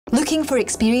Looking for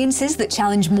experiences that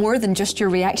challenge more than just your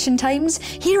reaction times?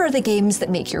 Here are the games that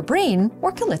make your brain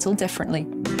work a little differently.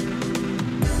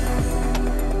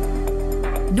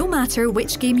 No matter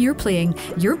which game you're playing,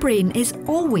 your brain is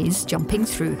always jumping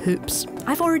through hoops.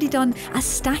 I've already done a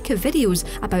stack of videos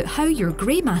about how your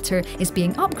grey matter is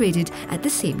being upgraded at the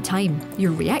same time.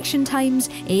 Your reaction times,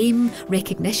 aim,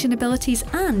 recognition abilities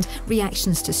and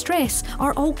reactions to stress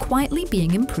are all quietly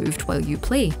being improved while you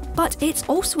play. But it's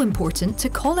also important to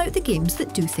call out the games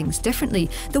that do things differently,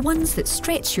 the ones that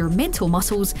stretch your mental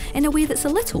muscles in a way that's a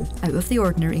little out of the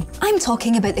ordinary. I'm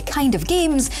talking about the kind of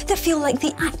games that feel like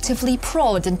they actively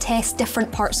prod and test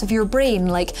different parts of your brain,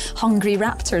 like hungry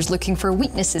raptors looking for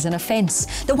weaknesses in a fence.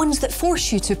 The ones that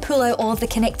force you to pull out all of the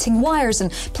connecting wires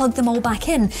and plug them all back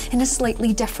in a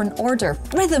slightly different order.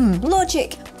 Rhythm,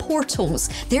 logic, portals,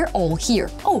 they're all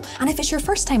here. Oh, and if it's your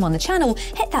first time on the channel,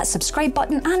 hit that subscribe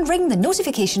button and ring the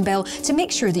notification bell to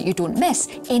make sure that you don't miss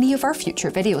any of our future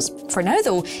videos. For now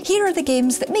though, here are the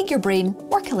games that make your brain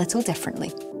work a little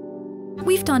differently.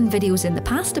 We've done videos in the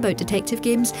past about detective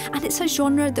games, and it's a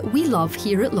genre that we love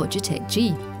here at Logitech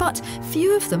G. But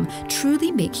few of them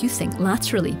truly make you think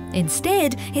laterally.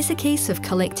 Instead, it's a case of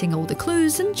collecting all the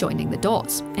clues and joining the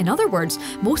dots. In other words,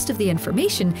 most of the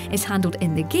information is handled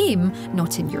in the game,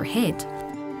 not in your head.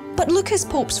 But Lucas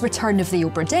Pope's Return of the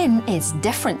Obra Dinn is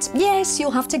different. Yes,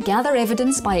 you'll have to gather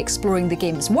evidence by exploring the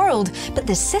game's world, but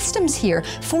the systems here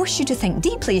force you to think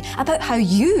deeply about how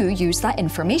you use that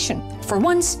information. For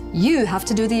once, you have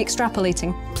to do the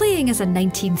extrapolating. Playing as a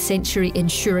 19th century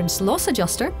insurance loss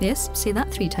adjuster, yes, say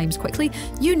that 3 times quickly,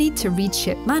 you need to read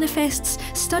ship manifests,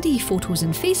 study photos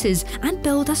and faces, and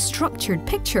build a structured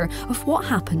picture of what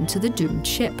happened to the doomed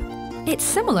ship. It's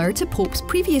similar to Pope's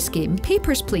previous game,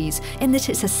 Papers, Please, in that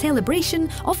it's a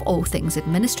celebration of all things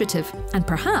administrative. And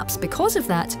perhaps because of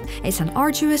that, it's an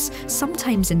arduous,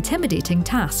 sometimes intimidating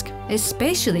task,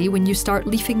 especially when you start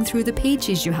leafing through the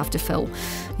pages you have to fill.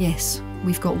 Yes,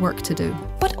 we've got work to do.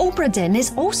 But Obra Dinn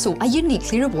is also a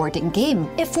uniquely rewarding game.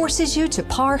 It forces you to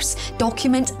parse,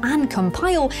 document and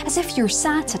compile as if you're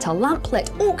sat at a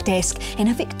lamplit oak desk in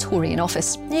a Victorian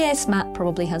office. Yes, Matt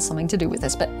probably has something to do with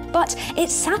this bit. But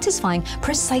it's satisfying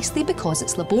precisely because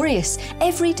it's laborious.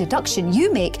 Every deduction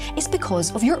you make is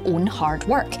because of your own hard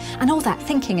work, and all that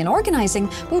thinking and organising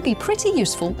will be pretty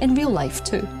useful in real life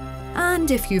too.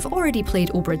 And if you've already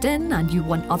played Obra Dinn and you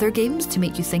want other games to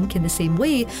make you think in the same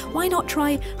way, why not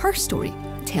try Her Story,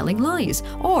 Telling Lies,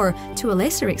 or, to a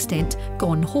lesser extent,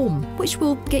 Gone Home, which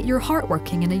will get your heart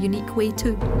working in a unique way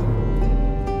too.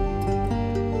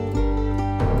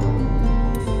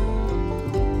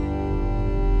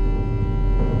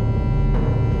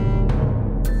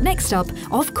 Next up,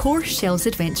 of course Shell's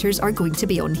adventures are going to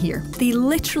be on here. They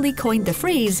literally coined the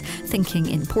phrase, thinking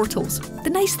in portals. The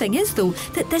nice thing is though,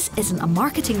 that this isn't a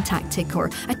marketing tactic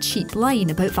or a cheap line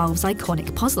about Valve's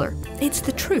iconic puzzler. It's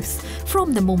the truth.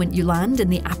 From the moment you land in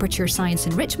the Aperture Science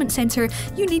Enrichment Centre,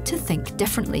 you need to think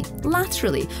differently,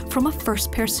 laterally, from a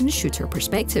first-person shooter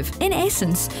perspective. In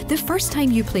essence, the first time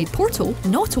you played Portal,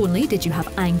 not only did you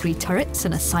have angry turrets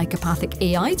and a psychopathic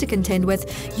AI to contend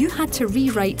with, you had to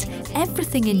rewrite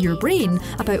everything in your brain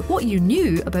about what you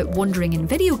knew about wandering in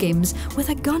video games with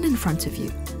a gun in front of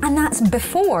you. And that's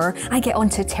before I get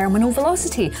onto terminal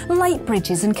velocity, light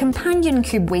bridges and companion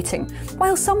cube waiting.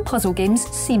 While some puzzle games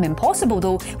seem impossible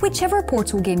though, whichever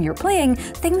Portal game you're playing,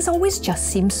 things always just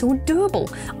seem so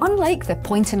doable. Unlike the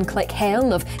point-and-click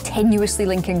hell of tenuously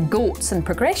linking goats and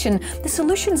progression, the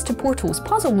solutions to Portal's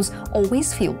puzzles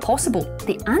always feel possible.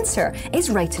 The answer is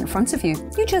right in front of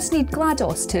you. You just need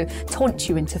GLaDOS to taunt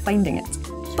you into finding it.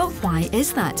 But why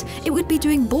is that? It would be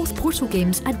doing both Portal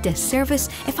games a disservice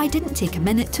if I didn't take a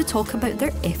minute to talk about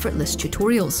their effortless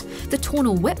tutorials. The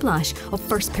tonal whiplash of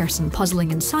first-person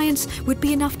puzzling and science would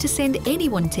be enough to send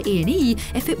anyone to A&E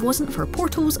if it wasn't for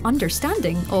Portal's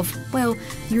understanding of, well,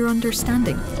 your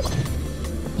understanding.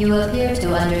 You appear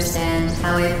to understand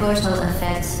how a portal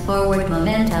affects forward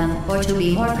momentum, or to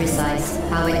be more precise,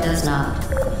 how it does not.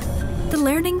 The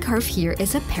learning curve here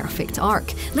is a perfect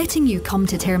arc, letting you come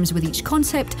to terms with each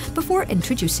concept before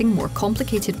introducing more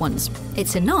complicated ones.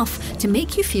 It's enough to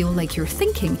make you feel like you're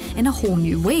thinking in a whole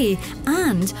new way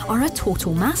and are a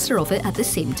total master of it at the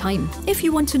same time. If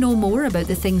you want to know more about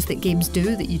the things that games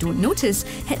do that you don't notice,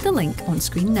 hit the link on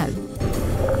screen now.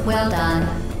 Well done.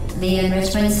 The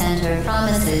Enrichment Center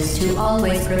promises to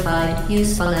always provide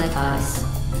useful advice.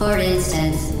 For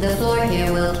instance, the floor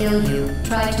here will kill you.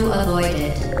 Try to avoid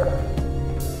it.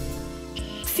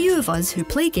 Few of us who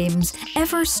play games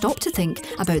ever stop to think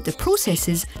about the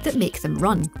processes that make them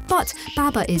run. But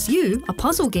Baba Is You, a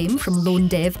puzzle game from lone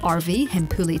dev Arvi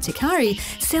Himpule Tikari,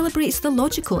 celebrates the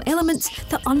logical elements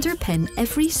that underpin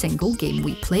every single game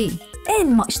we play.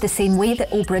 In much the same way that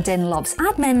Obra Dinn loves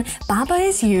admin, Baba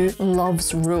Is You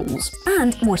loves rules,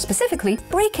 and more specifically,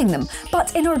 breaking them.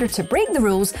 But in order to break the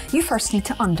rules, you first need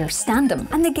to understand them,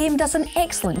 and the game does an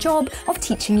excellent job of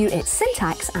teaching you its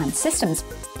syntax and systems.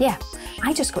 Yeah,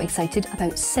 I just got excited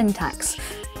about syntax.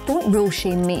 Don't rule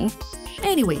shame me.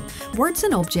 Anyway, words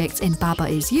and objects in Baba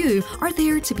Is You are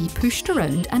there to be pushed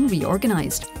around and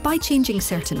reorganised. By changing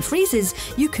certain phrases,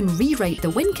 you can rewrite the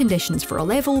win conditions for a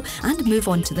level and move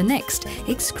on to the next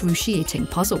excruciating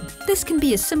puzzle. This can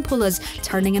be as simple as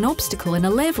turning an obstacle in a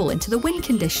level into the win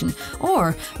condition,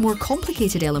 or more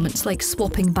complicated elements like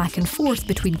swapping back and forth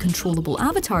between controllable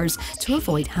avatars to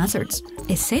avoid hazards.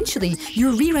 Essentially,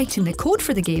 you're rewriting the code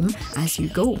for the game as you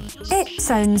go. It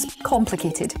sounds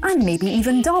complicated and maybe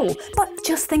even dull, but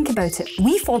just think about it.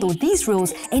 We follow these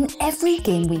rules in every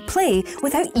game we play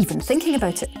without even thinking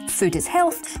about it. Food is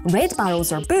health, red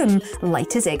barrels are boom,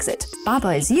 light is exit. Baba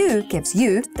Is You gives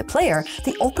you, the player,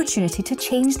 the opportunity to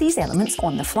change these elements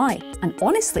on the fly. And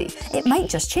honestly, it might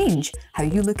just change how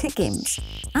you look at games.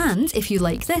 And if you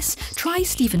like this, try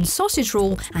Stephen's Sausage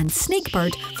Roll and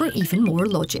Snakebird for even more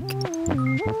logic.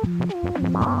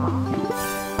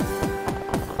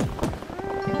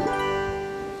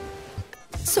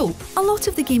 So, a lot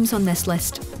of the games on this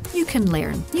list, you can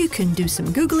learn. You can do some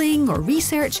Googling or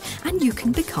research and you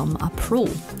can become a pro.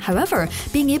 However,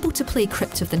 being able to play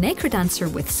Crypt of the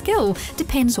Necrodancer with skill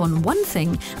depends on one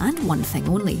thing and one thing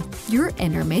only: your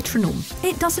inner metronome.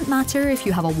 It doesn't matter if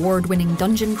you have award-winning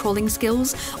dungeon crawling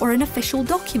skills or an official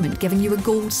document giving you a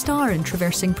gold star in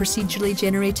traversing procedurally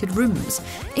generated rooms.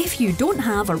 If you don't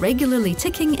have a regularly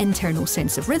ticking internal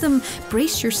sense of rhythm,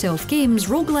 Brace Yourself Games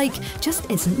roguelike just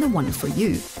isn't the one for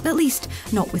you. At least,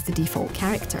 not with the default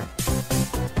character.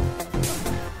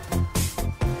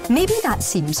 Maybe that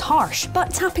seems harsh,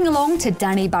 but tapping along to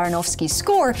Danny Baranovsky's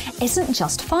score isn't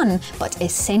just fun, but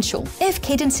essential. If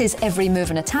Cadence's every move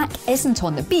and attack isn't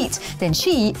on the beat, then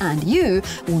she and you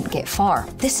won't get far.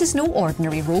 This is no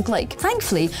ordinary roguelike.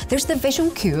 Thankfully, there's the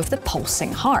visual cue of the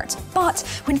pulsing heart. But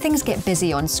when things get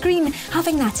busy on screen,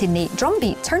 having that innate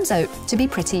drumbeat turns out to be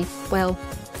pretty, well,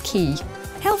 key.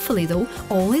 Helpfully though,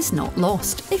 all is not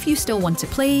lost. If you still want to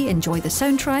play, enjoy the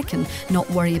soundtrack and not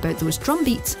worry about those drum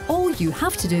beats, all you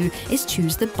have to do is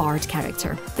choose the Bard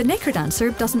character. The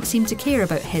Necrodancer doesn't seem to care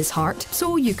about his heart,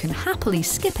 so you can happily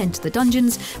skip into the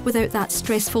dungeons without that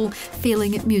stressful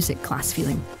failing at music class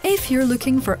feeling. If you're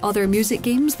looking for other music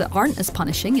games that aren't as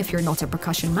punishing if you're not a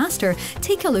percussion master,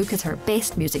 take a look at our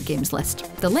best music games list.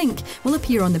 The link will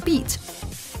appear on the beat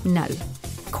now.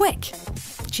 Quick!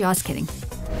 Just kidding.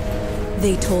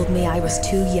 They told me I was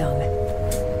too young.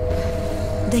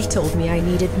 They told me I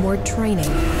needed more training.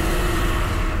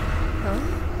 Huh?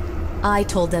 I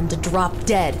told them to drop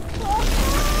dead.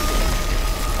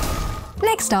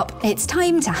 Next up, it's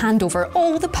time to hand over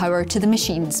all the power to the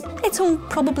machines. It'll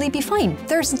probably be fine.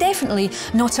 There's definitely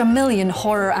not a million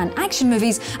horror and action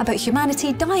movies about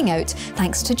humanity dying out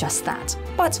thanks to just that.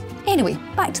 But anyway,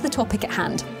 back to the topic at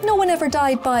hand. No one ever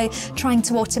died by trying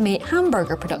to automate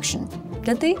hamburger production,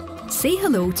 did they? Say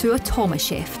hello to Automa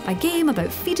Chef, a game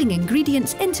about feeding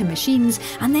ingredients into machines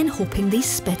and then hoping they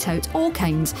spit out all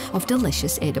kinds of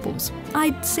delicious edibles.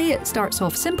 I'd say it starts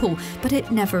off simple, but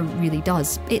it never really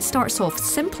does. It starts off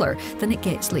simpler than it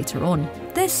gets later on.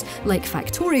 This, like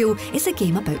Factorio, is a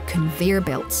game about conveyor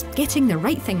belts, getting the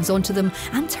right things onto them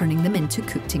and turning them into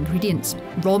cooked ingredients.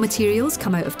 Raw materials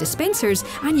come out of dispensers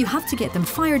and you have to get them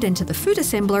fired into the food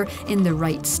assembler in the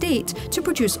right state to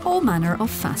produce all manner of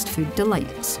fast food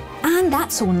delights. And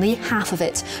that's only half of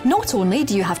it. Not only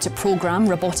do you have to program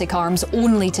robotic arms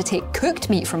only to take cooked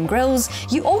meat from grills,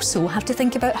 you also have to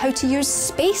think about how to use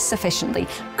space efficiently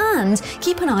and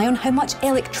keep an eye on how much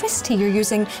electricity you're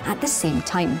using at the same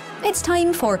time. It's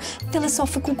time for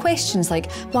philosophical questions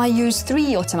like, why use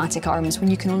 3 automatic arms when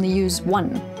you can only use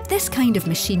 1? This kind of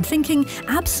machine thinking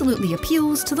absolutely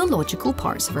appeals to the logical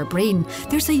parts of our brain.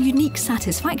 There's a unique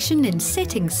satisfaction in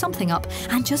setting something up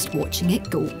and just watching it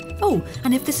go. Oh,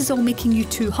 and if this is all making you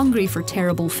too hungry for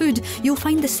terrible food, you'll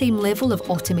find the same level of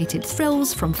automated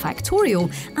thrills from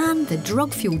Factorio and the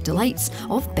drug-fueled delights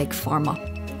of Big Pharma.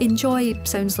 Enjoy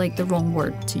sounds like the wrong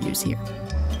word to use here.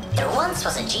 There once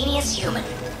was a genius human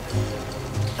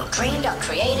who dreamed of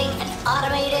creating an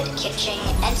automated kitchen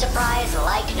enterprise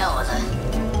like no other.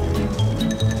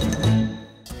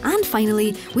 And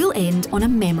finally, we'll end on a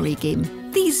memory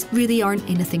game. These These really aren't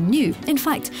anything new. In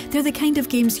fact, they're the kind of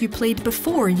games you played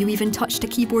before you even touched a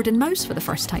keyboard and mouse for the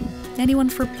first time. Anyone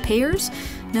for pairs?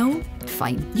 No?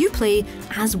 Fine. You play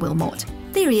as Wilmot.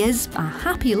 There he is, a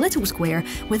happy little square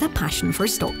with a passion for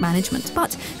stock management.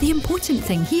 But the important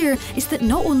thing here is that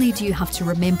not only do you have to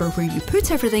remember where you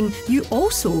put everything, you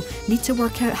also need to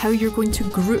work out how you're going to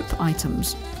group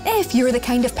items. If you're the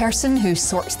kind of person who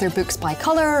sorts their books by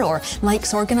colour or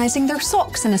likes organising their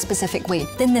socks in a specific way,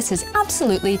 then this is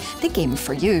absolutely the game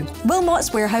for you.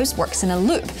 Wilmot's Warehouse works in a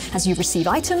loop as you receive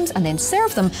items and then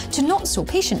serve them to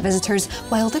not-so-patient visitors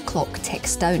while the clock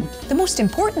ticks down. The most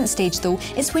important stage, though,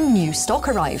 is when new stock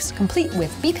arrives, complete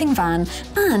with beeping van,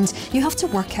 and you have to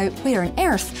work out where on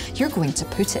earth you're going to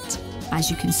put it. As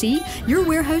you can see, your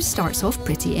warehouse starts off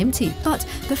pretty empty, but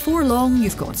before long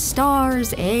you've got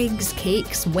stars, eggs,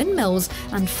 cakes, windmills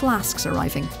and flasks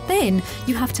arriving. Then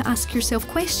you have to ask yourself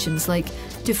questions like,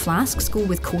 do flasks go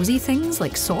with cosy things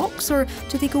like socks, or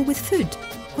do they go with food?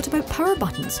 What about power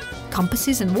buttons?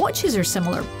 Compasses and watches are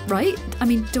similar, right? I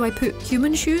mean, do I put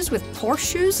human shoes with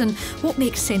horseshoes? And what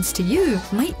makes sense to you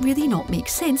might really not make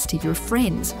sense to your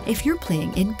friends if you're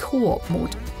playing in co-op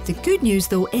mode. The good news,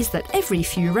 though, is that every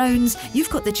few rounds you've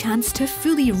got the chance to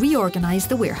fully reorganise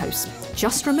the warehouse.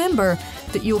 Just remember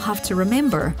that you'll have to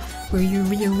remember where you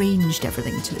rearranged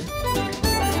everything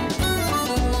to.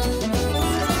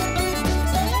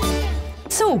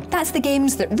 So that's the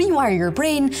games that rewire your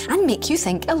brain and make you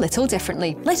think a little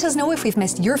differently. Let us know if we've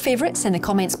missed your favourites in the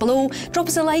comments below, drop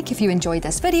us a like if you enjoyed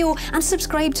this video, and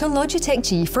subscribe to Logitech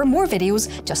G for more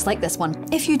videos just like this one.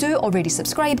 If you do already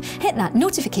subscribe, hit that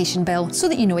notification bell so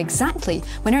that you know exactly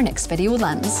when our next video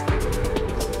lands.